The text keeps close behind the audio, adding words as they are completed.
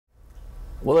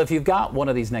Well, if you've got one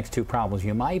of these next two problems,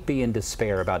 you might be in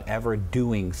despair about ever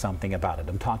doing something about it.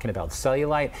 I'm talking about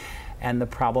cellulite and the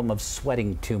problem of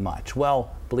sweating too much.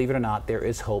 Well, believe it or not, there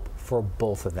is hope for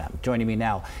both of them. Joining me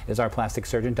now is our plastic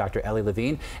surgeon, Dr. Elie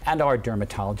Levine, and our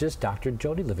dermatologist, Dr.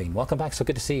 Jody Levine. Welcome back. So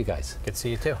good to see you guys. Good to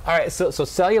see you too. All right, so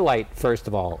cellulite, first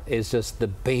of all, is just the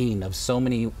bane of so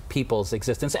many people's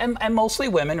existence, and mostly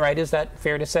women, right? Is that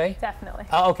fair to say? Definitely.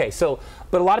 Okay,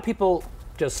 but a lot of people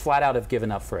just flat out have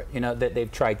given up for it. You know,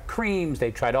 they've tried creams,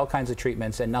 they've tried all kinds of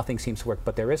treatments, and nothing seems to work.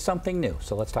 But there is something new,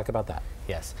 so let's talk about that.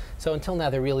 Yes. So until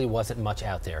now, there really wasn't much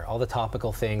out there. All the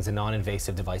topical things and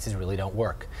non-invasive devices really don't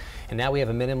work. And now we have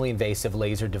a minimally invasive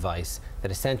laser device that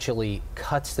essentially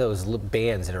cuts those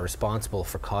bands that are responsible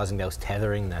for causing those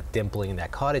tethering, that dimpling, and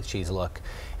that cottage cheese look,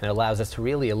 and it allows us to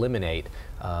really eliminate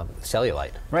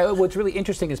cellulite. Right. What's really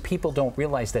interesting is people don't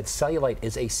realize that cellulite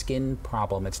is a skin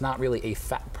problem. It's not really a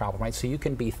fat problem, right? So you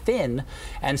can be thin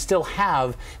and still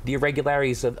have the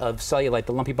irregularities of cellulite,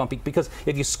 the lumpy, bumpy, because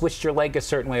if you squished your leg a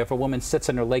certain way, if a woman sits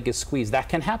and her leg is squeezed, that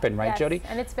can happen, right, Yes, Jody?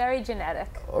 and it's very genetic.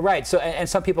 Right. So, and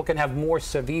some people can have more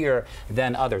severe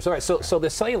than others. All right. So the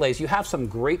cellulase, you have some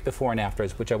great before and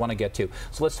afters, which I want to get to.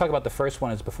 So let's talk about the first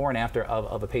one is before and after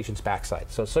of a patient's backside.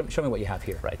 So show me what you have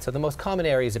here. Right. So the most common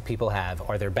areas that people have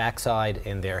are their backside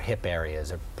and their hip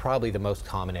areas are probably the most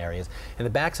common areas. And the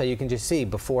backside, you can just see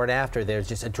before and after, there's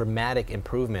just a dramatic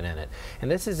improvement in it. And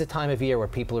this is the time of year where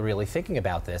people are really thinking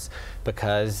about this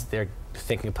because they're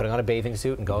thinking of putting on a bathing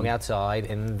suit and going outside,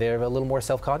 and they're a little more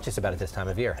self-conscious about it this time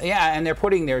of year. Yeah, and they're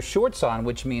putting their shorts on,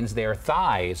 which means their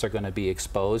thighs are going to be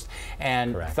exposed,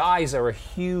 and Correct. Thighs are a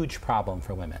huge problem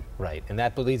for women. Right, and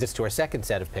that leads us to our second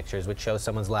set of pictures, which shows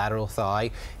someone's lateral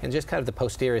thigh and just kind of the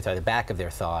posterior thigh, the back of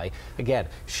their thigh. Again,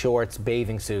 shorts,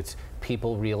 bathing suits,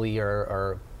 people really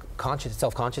are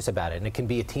self-conscious about it, and it can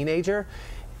be a teenager.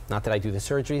 Not that I do the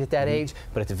surgery at that age,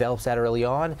 but it develops that early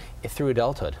on through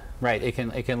adulthood. Right, it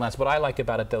can last. What I like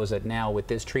about it, though, is that now with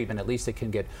this treatment, at least it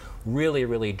can get really,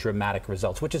 really dramatic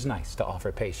results, which is nice to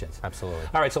offer patients. Absolutely.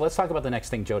 All right, so let's talk about the next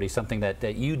thing, Jody, something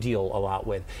that you deal a lot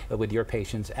with your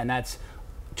patients, and that's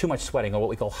too much sweating, or what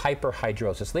we call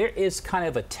hyperhidrosis. There is kind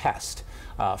of a test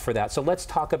for that. So let's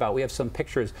talk about, we have some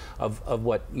pictures of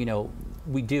what, you know,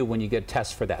 we do when you get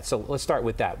tests for that. So let's start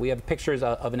with that. We have pictures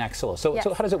of an axilla. So, Yes.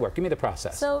 so how does it work? Give me the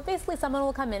process. So basically someone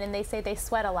will come in and they say they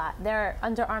sweat a lot. Their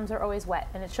underarms are always wet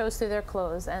and it shows through their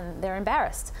clothes and they're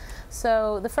embarrassed.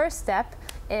 So the first step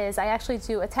is I actually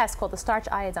do a test called the Starch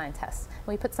Iodine test.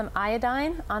 We put some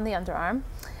iodine on the underarm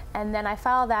and then I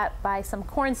follow that by some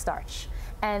cornstarch.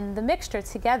 And the mixture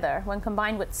together, when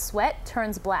combined with sweat,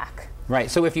 turns black. Right,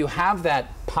 so if you have that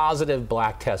positive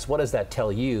black test, what does that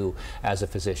tell you as a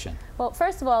physician? Well,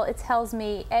 first of all, it tells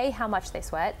me A, how much they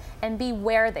sweat, and B,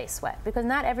 where they sweat, because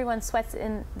not everyone sweats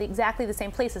in exactly the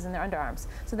same places in their underarms.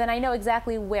 So then I know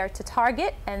exactly where to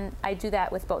target, and I do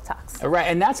that with Botox. Right,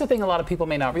 and that's the thing a lot of people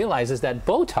may not realize is that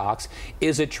Botox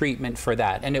is a treatment for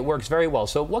that, and it works very well.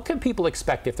 So what can people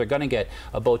expect if they're going to get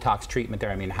a Botox treatment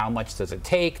there? I mean, how much does it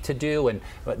take to do, and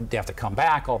do you have to come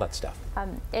back, all that stuff?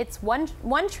 It's one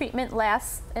treatment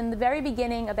lasts in the very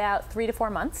beginning about 3 to 4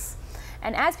 months.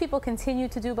 And as people continue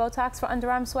to do Botox for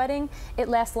underarm sweating, it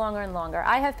lasts longer and longer.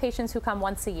 I have patients who come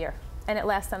once a year, and it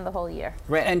lasts them the whole year.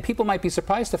 Right, and people might be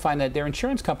surprised to find that their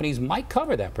insurance companies might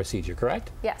cover that procedure,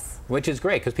 correct? Yes. Which is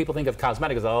great, because people think of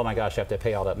cosmetics as, oh my gosh, you have to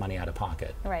pay all that money out of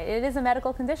pocket. Right, it is a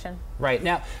medical condition. Right,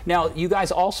 now you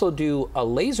guys also do a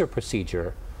laser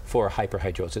procedure for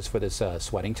hyperhidrosis, for this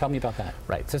sweating. Tell me about that.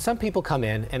 Right, so some people come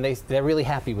in and they're really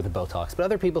happy with the Botox, but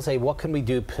other people say, what can we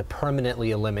do to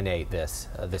permanently eliminate this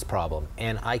problem?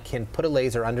 And I can put a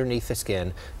laser underneath the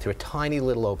skin through a tiny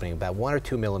little opening, about 1 or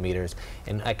 2 millimeters,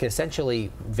 and I can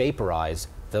essentially vaporize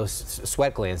those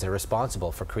sweat glands that are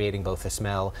responsible for creating both the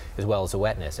smell as well as the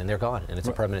wetness, and they're gone, and it's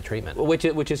a permanent treatment.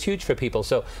 Which is huge for people.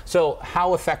 So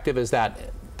how effective is that?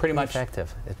 Pretty much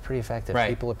effective. It's pretty effective. Right.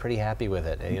 People are pretty happy with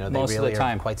it. You know, Most they really of the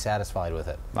time. are quite satisfied with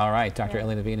it. All right, Dr.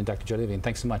 Elie Levine and Dr. Jody Levine,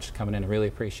 thanks so much for coming in. I really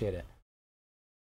appreciate it.